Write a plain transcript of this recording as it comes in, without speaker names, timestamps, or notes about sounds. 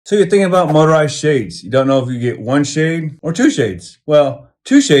So you're thinking about motorized shades. You don't know if you get one shade or two shades. Well,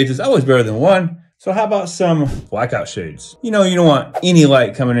 two shades is always better than one. So how about some blackout shades? You know, you don't want any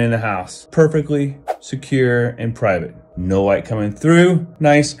light coming in the house. Perfectly secure and private. No light coming through.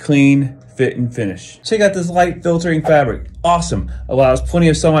 Nice, clean fit and finish. Check out this light filtering fabric. Awesome. Allows plenty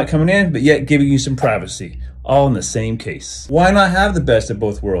of sunlight coming in, but yet giving you some privacy. All in the same case. Why not have the best of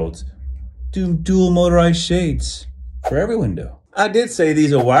both worlds? Do dual motorized shades for every window. I did say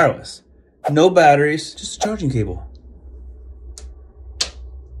these are wireless. No batteries, just a charging cable.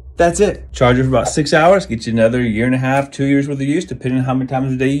 That's it. Charge it for about 6 hours, get you another 1.5 years, 2 years worth of use, depending on how many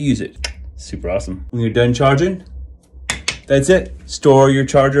times a day you use it. Super awesome. When you're done charging, that's it. Store your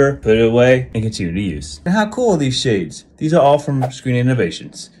charger, put it away, and continue to use. And how cool are these shades? These are all from Screen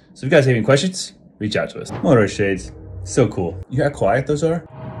Innovations. So if you guys have any questions, reach out to us. Motorized shades, so cool. You hear how quiet those are?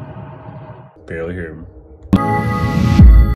 Barely hear them.